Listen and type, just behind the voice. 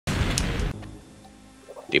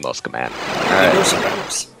Demos command. Alright.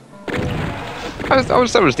 Demos. I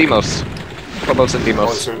always thought it was Demos. Phobos and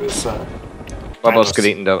Always Demos. heard this, Phobos could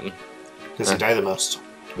eat and Doten. because he died the most.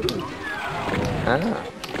 Ah.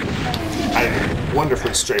 I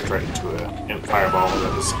wonderfully strafed right into a fireball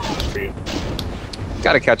that was for you.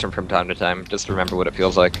 Gotta catch him from time to time, just to remember what it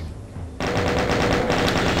feels like.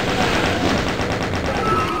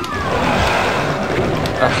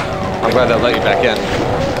 I'm glad that let you back in.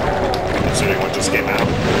 Considering what just came out.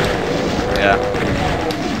 Yeah.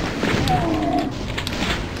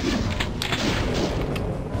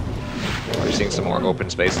 We're seeing some more open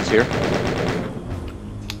spaces here.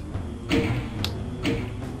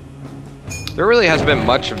 There really hasn't been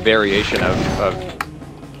much variation of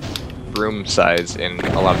room size in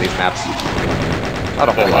a lot of these maps. Not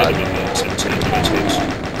a whole That lot. might have been to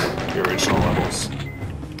imitate the original levels.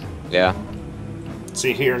 Yeah.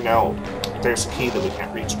 See here now, there's a key that we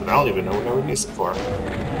can't reach, but I don't even know what we're using it for.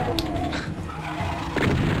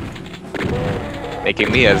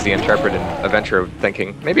 Making me as the intrepid adventurer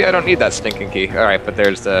thinking, maybe I don't need that stinking key. Alright, but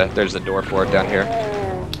there's the door for it down here.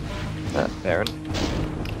 Baron.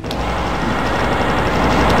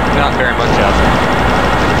 Not very much out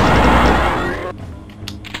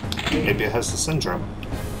there. Maybe it has the syndrome.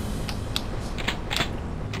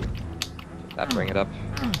 Did that bring it up?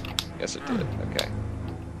 Yes, it did. Okay.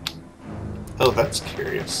 Oh, that's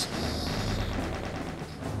curious.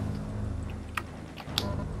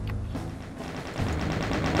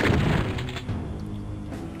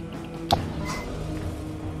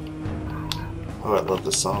 Oh, I love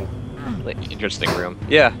this song. Interesting room.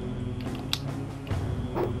 Yeah.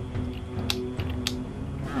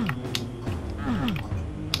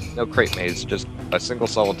 No crate maze, just a single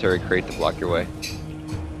solitary crate to block your way.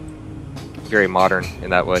 Very modern in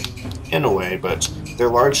that way. In a way, but they're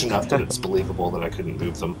large enough that it's believable that I couldn't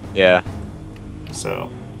move them. Yeah.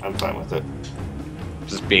 So, I'm fine with it.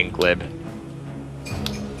 Just being glib.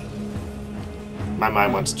 My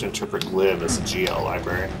mind wants to interpret glib as a GL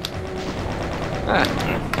library. Ah.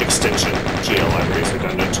 Extension. GL library is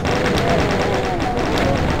redundant.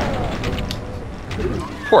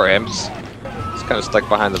 Poor imps. It's kind of stuck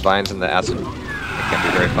behind the vines and the acid. It can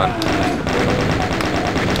be very fun.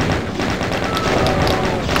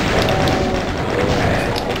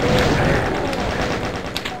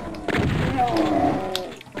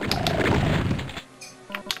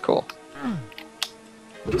 Cool.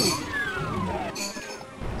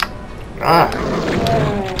 Ah!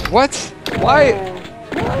 What? Why?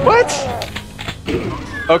 What?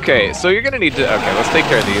 Okay, so you're gonna need to. Okay, let's take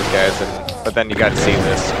care of these guys, but then you gotta see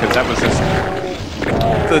this, because that was just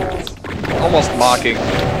almost mocking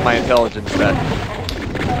my intelligence that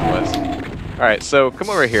was. Alright, so come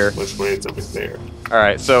over here. Which way is over there?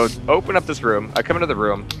 Alright, so open up this room. I come into the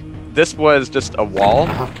room. This was just a wall,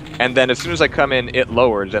 and then as soon as I come in, it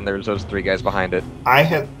lowers, and there's those three guys behind it.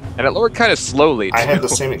 And it lowered kind of slowly, too. I had the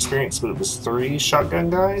same experience, but it was 3 shotgun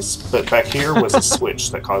guys, but back here was a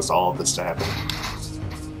switch that caused all of this to happen.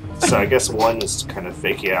 So I guess one is to kind of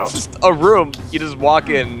fake you out. It's just a room. You just walk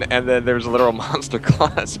in, and then there's a literal monster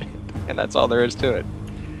closet, and that's all there is to it.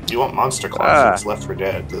 You want monster closets Left 4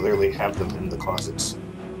 Dead. They literally have them in the closets.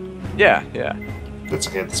 Yeah, yeah. That's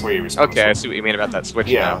okay, that's where you're responsible. Okay, I see what you mean about that switch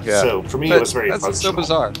yeah, now. Yeah, so for me it was very that's functional. so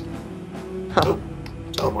bizarre. Oh,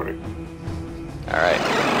 teleporter. Alright.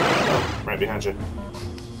 Oh, right behind you.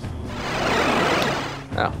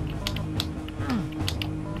 Oh.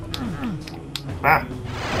 Ah!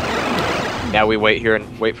 Now we wait here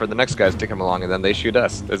and wait for the next guys to come along, and then they shoot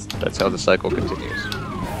us. That's how the cycle continues.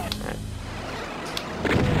 Alright.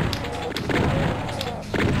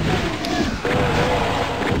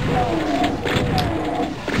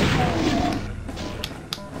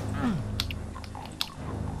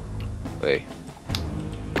 Wait.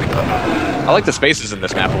 I like the spaces in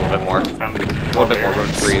this map a little bit more. A little bit more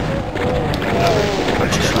room to breathe. Oh,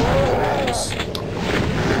 this is nice.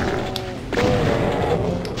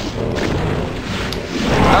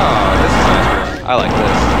 I like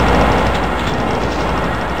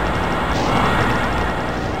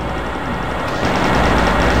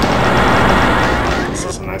this.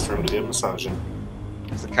 This is a nice room to get a massage in.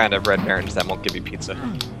 It's the kind of red barons that won't give you pizza.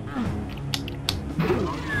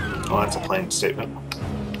 Oh, that's a plain statement.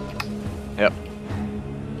 Yep.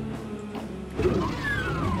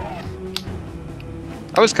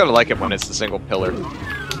 I always kind of like it when it's the single pillar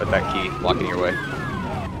with that key blocking your way.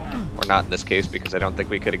 Or not in this case, because I don't think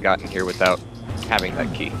we could have gotten here without having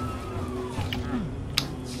that key.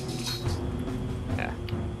 Yeah.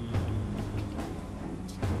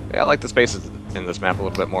 Yeah, I like the spaces in this map a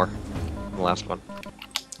little bit more than the last one.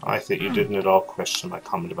 I think you didn't at all question my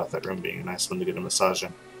comment about that room being a nice one to get a massage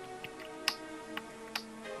in.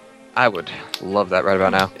 I would love that right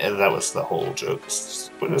about now. And that was the whole joke.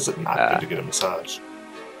 When is it not good to get a massage?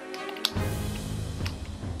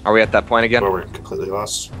 Are we at that point again? Where we're completely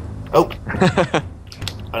lost? Oh!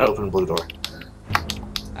 An open blue door.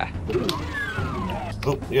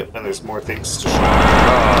 Oh, yep, and there's more things to show. Oh,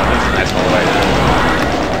 that's a nice hallway.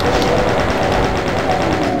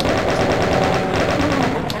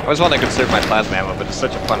 I always want to conserve my plasma ammo, but it's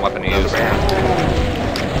such a fun weapon to use. And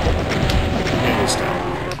he's down.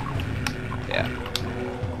 Yeah.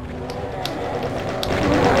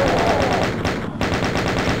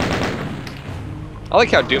 I like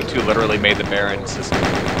how Doom 2 literally made the Barons just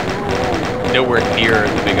nowhere near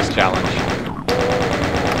the biggest challenge.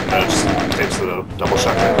 That just takes the double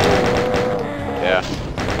shotgun. Yeah.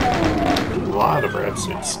 A lot of red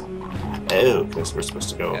suits. Oh, because we're supposed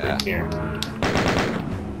to go over here.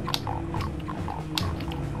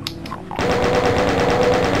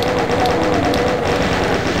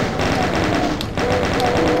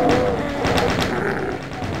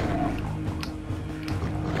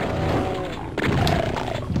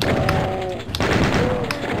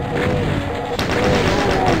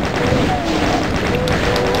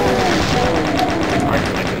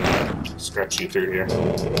 Scratch you through here.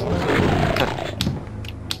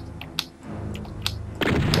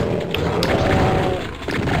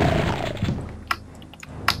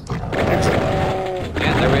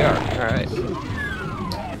 And there we are. Alright.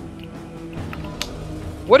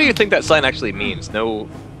 What do you think that sign actually means? No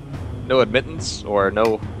admittance or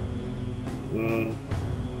no?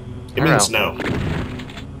 It means no.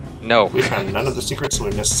 No. We found none of the secrets, so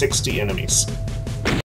we missed 60 enemies.